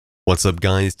What's up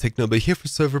guys, Technobo here for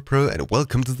Server.pro and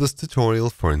welcome to this tutorial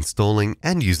for installing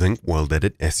and using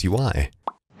WorldEdit SUI.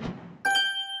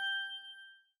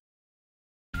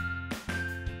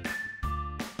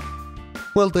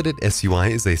 WorldEdit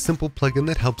SUI is a simple plugin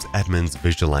that helps admins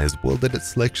visualize WorldEdit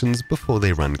selections before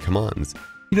they run commands.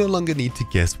 You no longer need to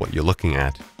guess what you're looking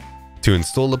at. To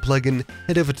install the plugin,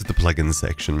 head over to the Plugins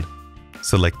section.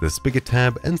 Select the Spigot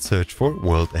tab and search for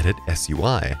WorldEdit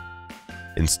SUI.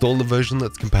 Install the version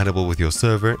that's compatible with your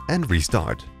server and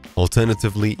restart.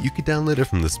 Alternatively, you could download it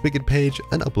from the Spigot page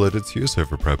and upload it to your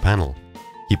Server.pro panel.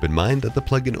 Keep in mind that the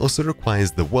plugin also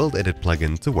requires the WorldEdit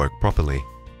plugin to work properly.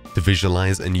 To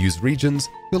visualize and use regions,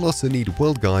 you'll also need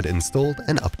WorldGuard installed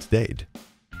and up to date.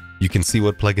 You can see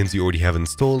what plugins you already have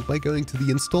installed by going to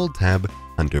the Installed tab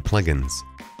under Plugins.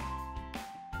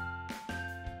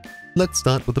 Let's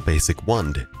start with the basic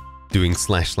wand. Doing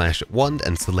 / wand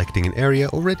and selecting an area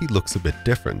already looks a bit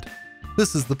different.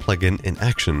 This is the plugin in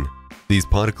action. These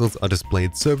particles are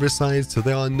displayed server-side, so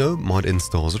there are no mod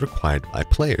installs required by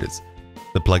players.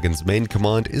 The plugin's main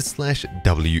command is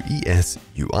 /WES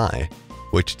UI,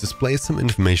 which displays some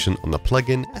information on the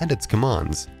plugin and its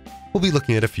commands. We'll be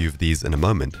looking at a few of these in a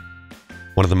moment.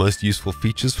 One of the most useful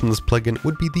features from this plugin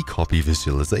would be the copy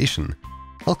visualization.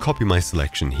 I'll copy my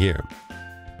selection here.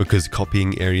 Because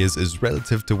copying areas is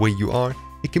relative to where you are,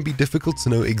 it can be difficult to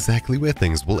know exactly where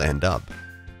things will end up.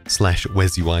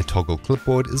 /WES UI toggle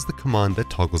clipboard is the command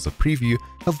that toggles a preview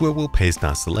of where we'll paste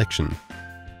our selection.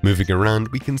 Moving around,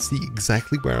 we can see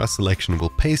exactly where our selection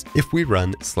will paste if we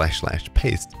run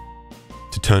 /paste.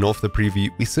 To turn off the preview,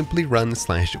 we simply run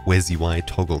 /WES UI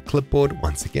toggle clipboard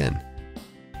once again.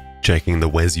 Checking the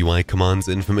WES UI command's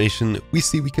information, we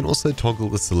see we can also toggle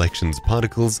the selection's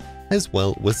particles as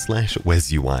well with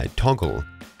 /WES UI toggle.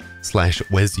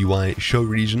 /WES UI show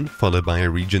region followed by a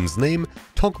region's name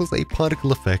toggles a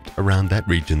particle effect around that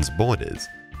region's borders.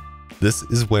 This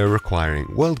is where requiring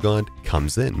WorldGuard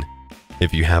comes in.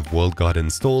 If you have WorldGuard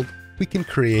installed, we can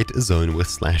create a zone with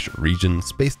 /region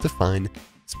space define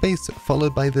space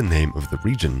followed by the name of the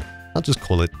region. I'll just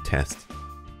call it test.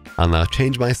 I'll now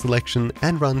change my selection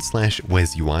and run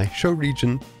 /WES UI show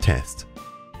region test.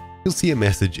 You'll see a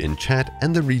message in chat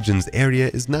and the region's area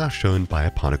is now shown by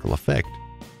a particle effect.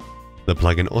 The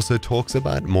plugin also talks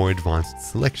about more advanced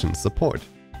selection support.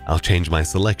 I'll change my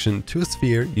selection to a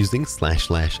sphere using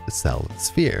 /cell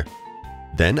sphere.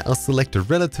 Then I'll select a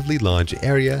relatively large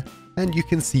area and you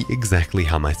can see exactly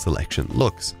how my selection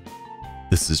looks.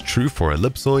 This is true for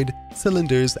ellipsoid,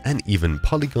 cylinders, and even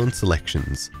polygon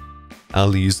selections.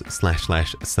 I'll use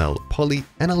 /cell poly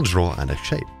and I'll draw out a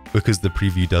shape. Because the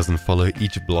preview doesn't follow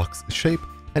each block's shape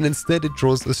and instead it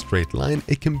draws a straight line,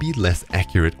 it can be less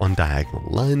accurate on diagonal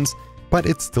lines, but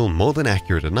it's still more than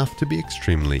accurate enough to be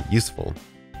extremely useful.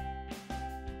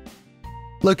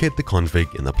 Locate the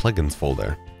config in the plugins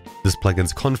folder. This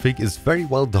plugin's config is very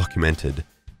well documented.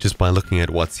 Just by looking at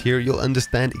what's here, you'll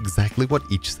understand exactly what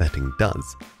each setting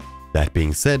does. That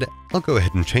being said, I'll go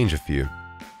ahead and change a few.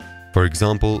 For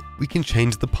example, we can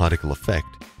change the particle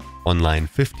effect. On line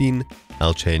 15,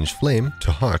 I'll change flame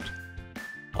to heart.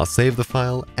 I'll save the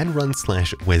file and run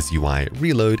 /WES UI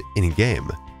reload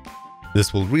in-game.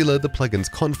 This will reload the plugin's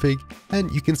config and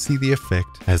you can see the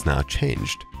effect has now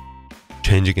changed.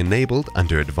 Changing enabled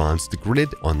under advanced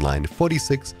grid on line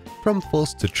 46 from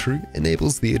false to true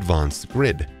enables the advanced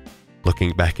grid.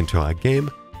 Looking back into our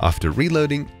game, after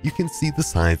reloading, you can see the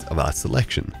size of our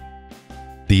selection.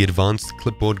 The advanced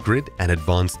clipboard grid and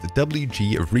advanced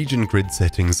WG region grid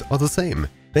settings are the same.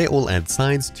 They all add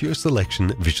sides to your selection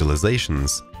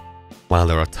visualizations. While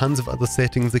there are tons of other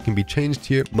settings that can be changed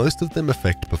here, most of them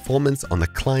affect performance on the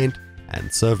client and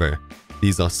server.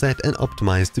 These are set and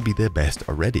optimized to be their best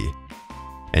already.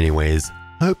 Anyways,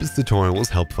 I hope this tutorial was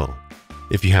helpful.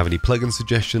 If you have any plugin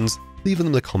suggestions, leave them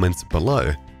in the comments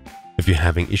below. If you're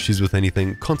having issues with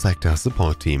anything, contact our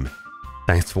support team.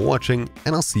 Thanks for watching,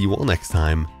 and I'll see you all next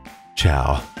time.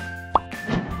 Ciao.